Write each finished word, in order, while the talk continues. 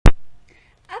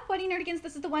Buddy Nerdigans.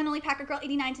 This is the one and only Packer Girl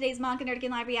 89. Today's Manga Nerdigan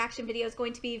live reaction video is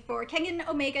going to be for Kengan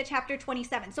Omega chapter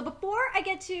 27. So before I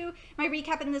get to my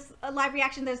recap in this live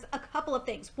reaction, there's a couple of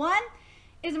things. One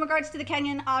is in regards to the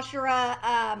Kengan Ashura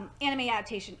anime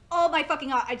adaptation. Oh my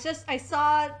fucking god. I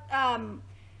saw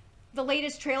the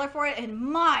latest trailer for it and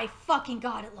my fucking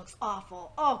god, it looks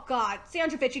awful. Oh god.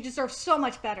 Sandra Fitch, you deserve so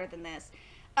much better than this.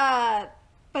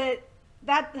 But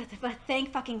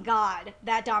thank fucking god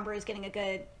that Donbrew is getting a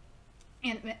good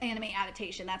anime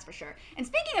adaptation, that's for sure. And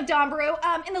speaking of Donbrew,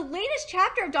 in the latest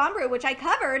chapter of Donbrew, which I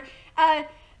covered,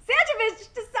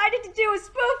 Sanjovic decided to do a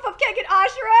spoof of Kengan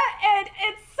Ashura, and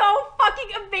it's so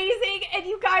fucking amazing, and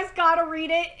you guys gotta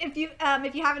read it if you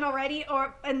haven't already,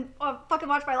 or fucking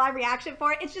watch my live reaction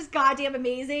for it. It's just goddamn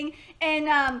amazing,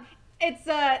 and it's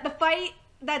the fight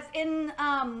that's in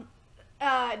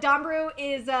Donbrew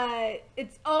is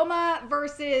it's Oma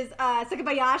versus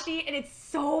Sukabayashi, and it's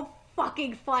so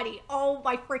fucking funny. Oh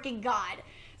my freaking god.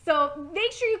 So make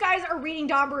sure you guys are reading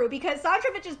Donbrew because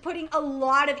Sanjovic is putting a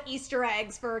lot of Easter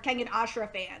eggs for Kengan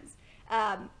Ashura fans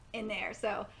in there.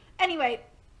 So anyway,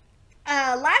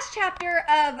 last chapter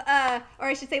of, or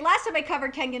I should say last time I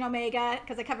covered Kengan Omega,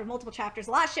 because I covered multiple chapters,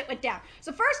 a lot of shit went down.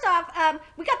 So first off,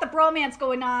 we got the bromance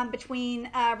going on between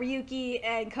Ryuki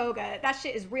and Koga. That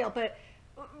shit is real, but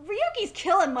Ryuki's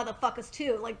killing motherfuckers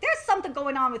too. Like there's something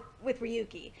going on with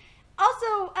Ryuki.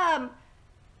 Also,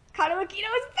 Kano Akino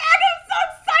is back. I'm so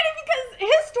excited because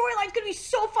his storyline's gonna be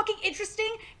so fucking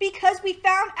interesting because we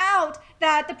found out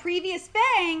that the previous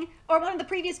Fang, or one of the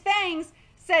previous Fangs,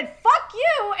 said fuck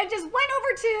you and just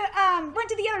went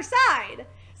to the other side.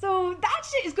 So that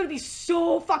shit is gonna be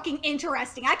so fucking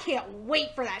interesting. I can't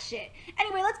wait for that shit.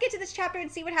 Anyway, let's get to this chapter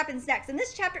and see what happens next. And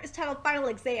this chapter is titled Final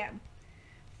Exam.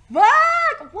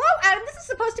 Fuck! Whoa, Adam, this is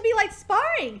supposed to be like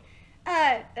sparring.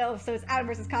 Oh, so it's Adam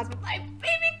versus Cosmo. My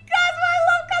baby Cosmo, I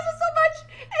love Cosmo so much.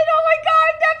 And oh my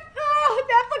god,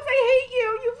 Netflix, I hate you.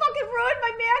 You fucking ruined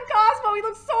my man Cosmo. He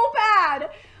looks so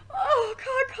bad. Oh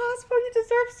god, Cosmo, you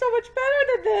deserve so much better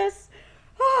than this.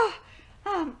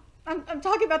 I'm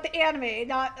talking about the anime,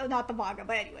 not the manga,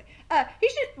 but anyway. He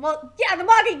should, well, yeah, the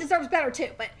manga he deserves better too,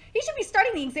 but he should be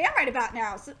starting the exam right about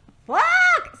now. So,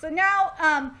 fuck! So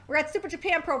now, we're at Super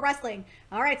Japan Pro Wrestling.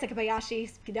 All right, Sukabayashi,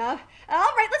 speed up. All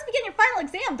right, let's begin your final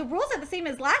exam. The rules are the same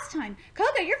as last time.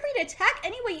 Koga, you're free to attack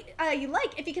any way you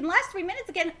like. If you can last 3 minutes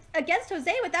against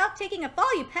Jose without taking a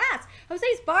fall, you pass.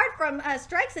 Jose's barred from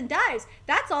strikes and dives.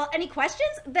 That's all. Any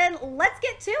questions? Then let's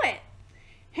get to it.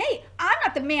 Hey, I'm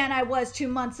not the man I was 2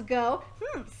 months ago.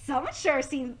 Someone sure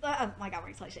seems... oh my god, we're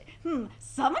excited shit.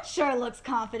 Someone sure looks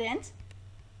confident.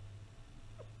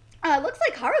 Looks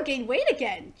like Haru gained weight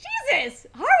again. Jesus!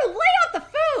 Haru, lay off the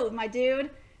food, my dude.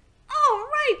 All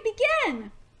right,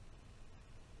 begin.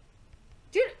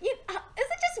 Dude, is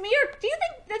it just me, or do you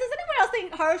think... does anyone else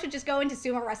think Haru should just go into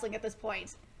sumo wrestling at this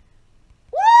point?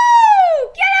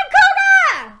 Woo! Get him,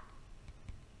 Koga!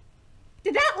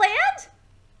 Did that land?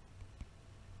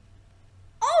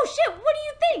 Oh shit, what do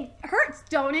you think? Hurts,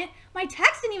 don't it? My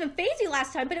attacks didn't even phase you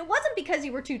last time, but it wasn't because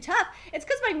you were too tough. It's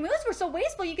because my moves were so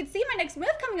wasteful you could see my next move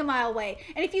coming a mile away.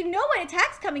 And if you know what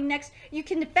attack's coming next, you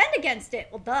can defend against it.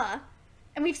 Well, duh.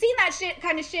 And we've seen that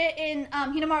kind of shit in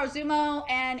Hinamaru Zumo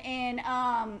and in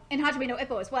Hajime no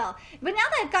Ippo as well. But now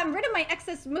that I've gotten rid of my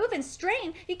excess move and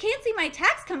strain, you can't see my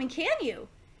attacks coming, can you?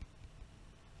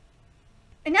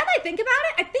 And now that I think about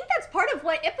it, I think that's part of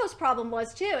what Ippo's problem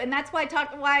was too, and that's why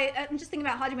I'm just thinking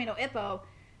about Hajime no Ippo,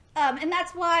 and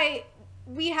that's why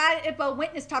we had Ippo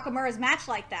witness Takamura's match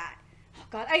like that. Oh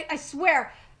god, I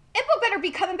swear, Ippo better be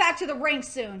coming back to the ring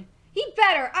soon. He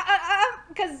better,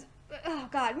 because oh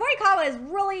god, Morikawa has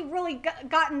really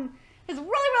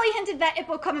hinted that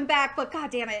Ippo coming back, but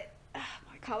god damn it,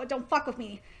 Morikawa, don't fuck with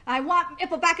me. I want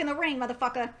Ippo back in the ring,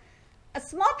 motherfucker. A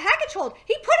small package hold.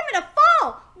 He put him in a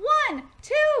fall. 1,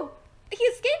 2. He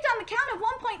escaped on the count of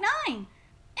 1.9.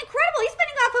 Incredible. He's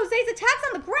fending off Jose's attacks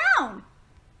on the ground.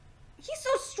 He's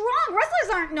so strong.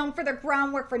 Wrestlers aren't known for their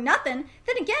groundwork for nothing.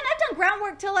 Then again, I've done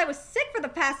groundwork till I was sick for the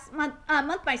past month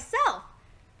myself.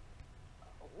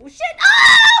 Oh, shit.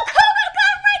 Oh! Koga got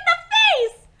him right in the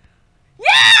face.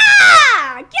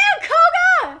 Yeah! Get him,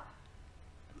 Koga!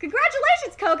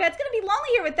 Congratulations, Koga. It's going to be lonely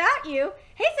here without you.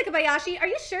 Hey, Sukabayashi, are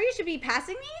you sure you should be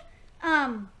passing me?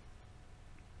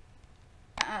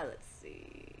 Let's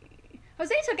see.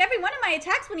 Jose took every one of my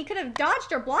attacks when he could have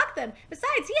dodged or blocked them.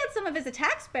 Besides, he had some of his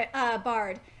attacks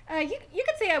barred. You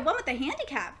could say I won with a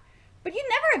handicap. But you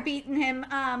never have beaten him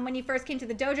when you first came to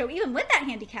the dojo, even with that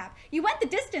handicap. You went the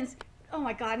distance. Oh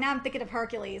my god, now I'm thinking of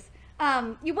Hercules.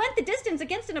 You went the distance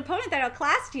against an opponent that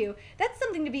outclassed you. That's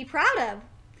something to be proud of.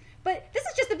 But this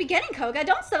is just the beginning, Koga.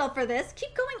 Don't settle for this.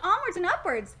 Keep going onwards and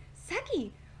upwards.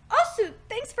 Seki. Osu,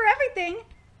 thanks for everything.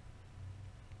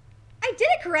 I did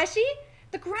it, Koreshi.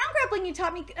 The ground grappling you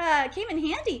taught me came in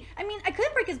handy. I mean, I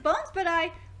couldn't break his bones, but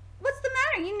What's the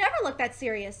matter? You never look that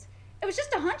serious. It was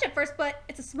just a hunch at first, but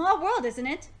it's a small world, isn't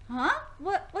it? Huh?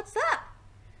 What's up?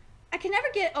 I can never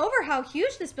get over how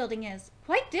huge this building is.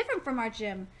 Quite different from our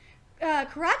gym.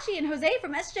 Karachi and Jose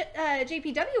from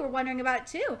JPW were wondering about it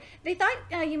too. They thought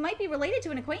you might be related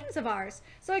to an acquaintance of ours.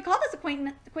 So I called this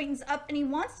acquaintance up and he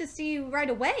wants to see you right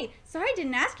away. Sorry I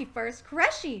didn't ask you first.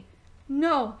 Koreshi.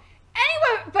 No.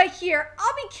 Anywhere but here.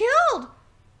 I'll be killed.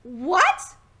 What?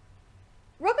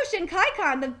 Rokushin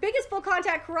Kaikan, the biggest full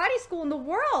contact karate school in the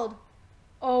world.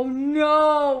 Oh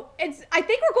no. I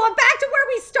think we're going back to where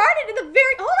we started in the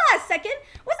very, hold on a second.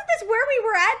 Wasn't this where we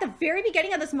were at the very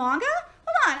beginning of this manga?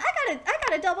 Hold on, I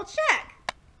gotta double check.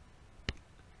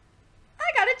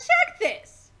 I gotta check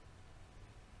this.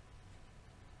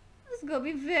 This is gonna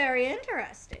be very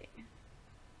interesting.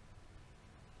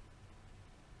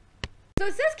 So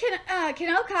it says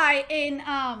Kenokai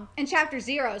in chapter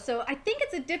 0, so I think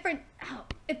it's a different,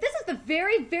 if this is the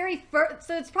very, very first,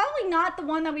 so it's probably not the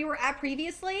one that we were at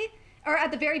previously, or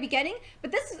at the very beginning,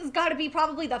 but this has got to be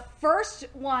probably the first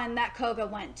one that Koga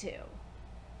went to.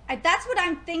 That's what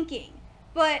I'm thinking.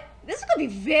 But this is going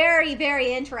to be very,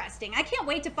 very interesting. I can't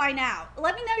wait to find out.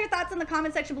 Let me know your thoughts in the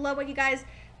comment section below, what you guys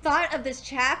thought of this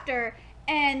chapter,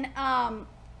 and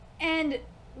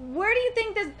where do you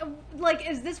think this, like,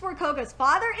 is this where Koga's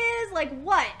father is? Like,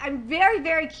 what? I'm very,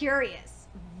 very curious.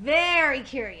 Very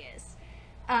curious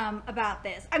about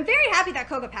this. I'm very happy that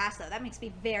Koga passed, though. That makes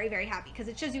me very, very happy, because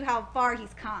it shows you how far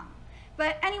he's come.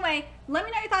 But anyway, let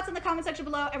me know your thoughts in the comment section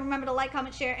below, and remember to like,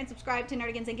 comment, share, and subscribe to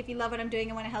Nerdigans Inc. if you love what I'm doing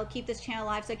and want to help keep this channel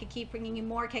alive so I can keep bringing you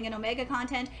more Kengan Omega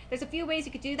content. There's a few ways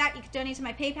you could do that. You could donate to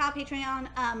my PayPal, Patreon,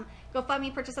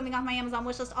 GoFundMe, purchase something off my Amazon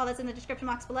wishlist. All that's in the description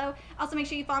box below. Also, make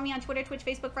sure you follow me on Twitter, Twitch,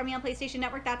 Facebook, follow me on PlayStation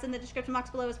Network. That's in the description box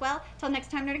below as well. Till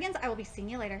next time, Nerdigans, I will be seeing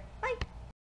you later. Bye!